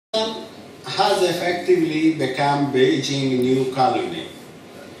has effectively become Beijing's new colony.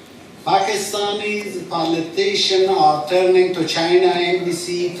 Pakistani politicians are turning to China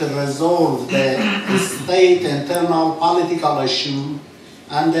embassy to resolve the state internal political issue,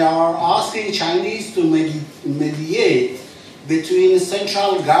 and they are asking Chinese to mediate between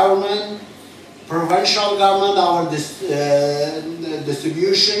central government, provincial government, our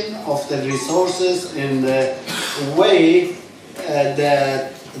distribution of the resources in the way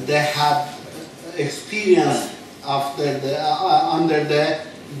that they have experienced under the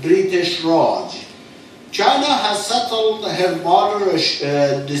British Raj. China has settled her border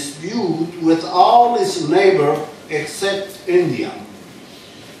dispute with all its neighbors except India.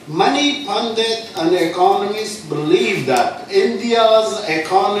 Many pundits and economists believe that India's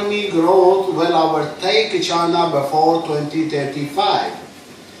economic growth will overtake China before 2035.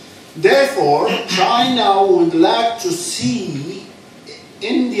 Therefore, China would like to see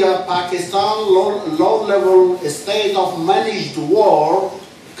India-Pakistan low-level state of managed war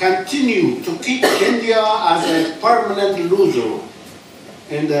continue to keep India as a permanent loser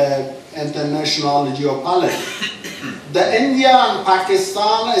in the international geopolitics. The India and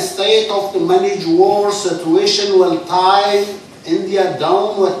Pakistan state of the managed war situation will tie India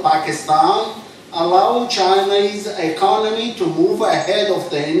down with Pakistan, allow Chinese economy to move ahead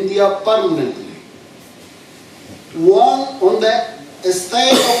of the India permanently. On the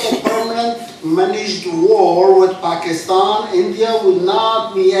state of the permanent managed war with Pakistan, India would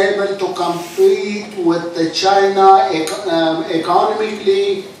not be able to compete with the China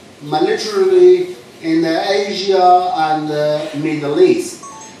economically, militarily, in Asia and the Middle East.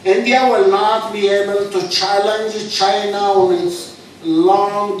 India will not be able to challenge China on its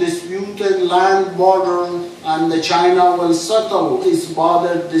long disputed land border, and China will settle its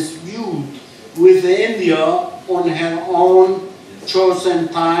border dispute with India on her own chosen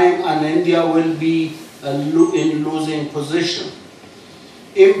time, and India will be in losing position.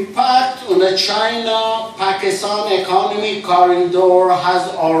 Impact on the China-Pakistan economic corridor has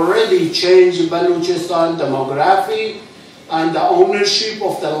already changed Balochistan demography and the ownership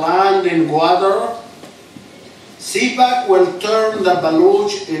of the land in Gwadar. CPAC will turn the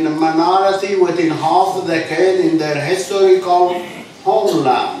Baloch in a minority within half a decade in their historical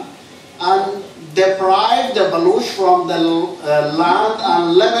homeland and deprive the Baloch from the land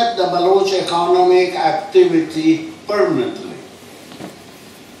and limit the Baloch economic activity permanently.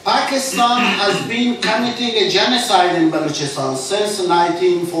 Pakistan has been committing a genocide in Balochistan since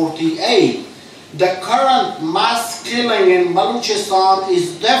 1948. The current mass killing in Balochistan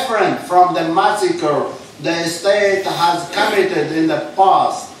is different from the massacre the state has committed in the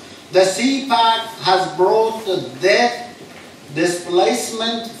past. The CPAC has brought death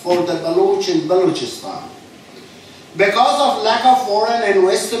displacement for the Baloch in Balochistan. Because of lack of foreign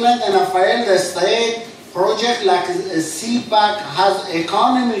investment in a failed state, project like CPAC has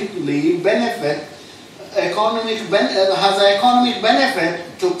economic benefit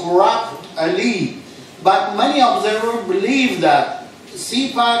to corrupt elite. But many observers believe that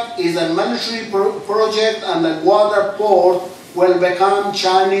CPAC is a military project and the Gwadar port will become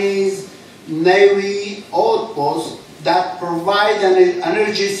Chinese Navy outpost that provide an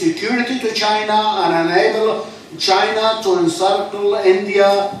energy security to China and enable China to encircle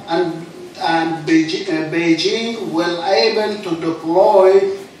India, and Beijing will able to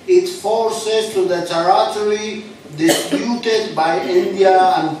deploy its forces to the territory disputed by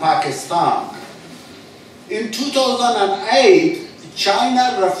India and Pakistan. In 2008,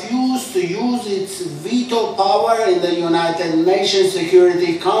 China refused to use its veto power in the United Nations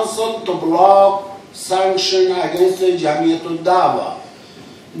Security Council to block sanctions against the Jamiatul Dawa,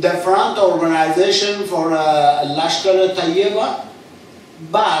 the front organization for Lashkar-e-Tayyiba,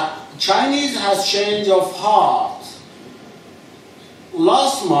 but Chinese has change of heart.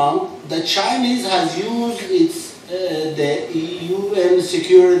 Last month, the Chinese has used the UN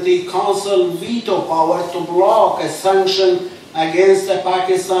Security Council veto power to block a sanction against a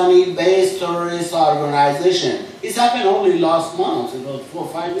Pakistani-based terrorist organization. It happened only last month, about 4 or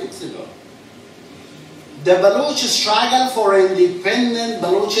 5 weeks ago. The Baloch struggle for independent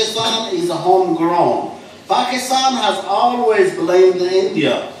Balochistan is homegrown. Pakistan has always blamed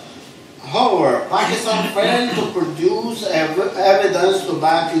India. However, Pakistan failed to produce evidence to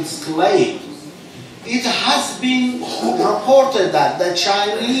back its claims. It has been reported that the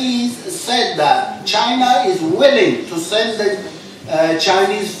Chinese said that China is willing to send the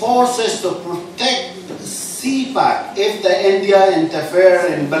Chinese forces to protect CPAC if the India interfere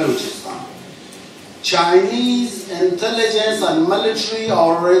in Balochistan. Chinese intelligence and military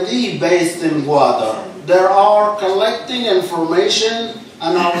are already based in Gwadar. They are collecting information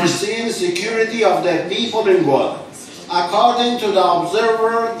and overseeing security of the people in Guadalajara. According to the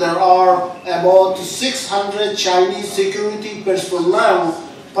observer, there are about 600 Chinese security personnel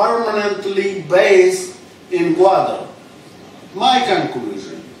permanently based in Guadalajara. My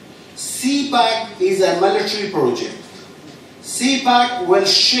conclusion: CPAC is a military project. CPAC will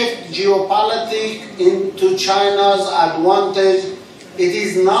shift geopolitics into China's advantage. It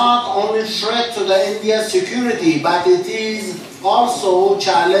is not only a threat to the India's security, but it is also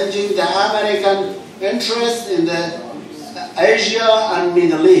challenging the American interest in the Asia and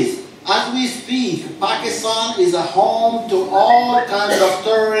Middle East. As we speak, Pakistan is a home to all kinds of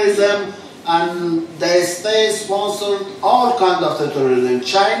terrorism, and the state sponsored all kinds of terrorism.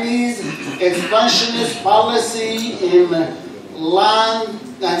 Chinese expansionist policy in land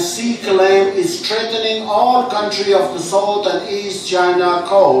and sea claim is threatening all countries of the South and East China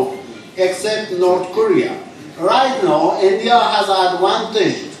coast except North Korea. Right now, India has an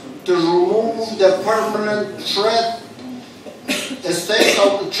advantage to remove the permanent threat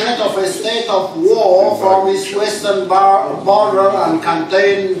of a state of war from its western border and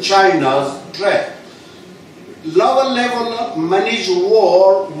contain China's threat. Lower-level managed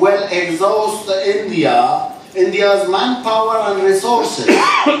war will exhaust India's manpower and resources.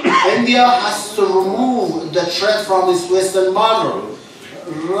 India has to remove the threat from its western border.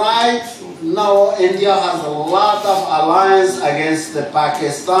 Right now, India has a lot of alliance against the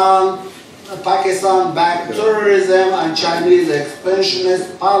Pakistan-backed terrorism and Chinese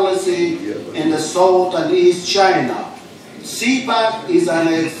expansionist policy in the South and East China. CPAC is an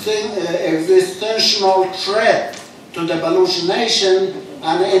existential threat to the Baloch nation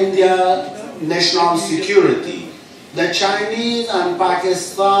and India's national security. The Chinese and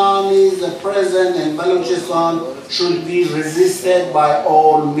Pakistanis present in Balochistan should be resisted by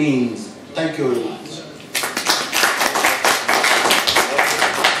all means. Thank you very much.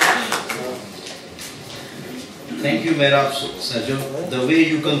 Thank you, Mehrab Sarjov. The way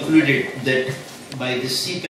you concluded that by the CPAC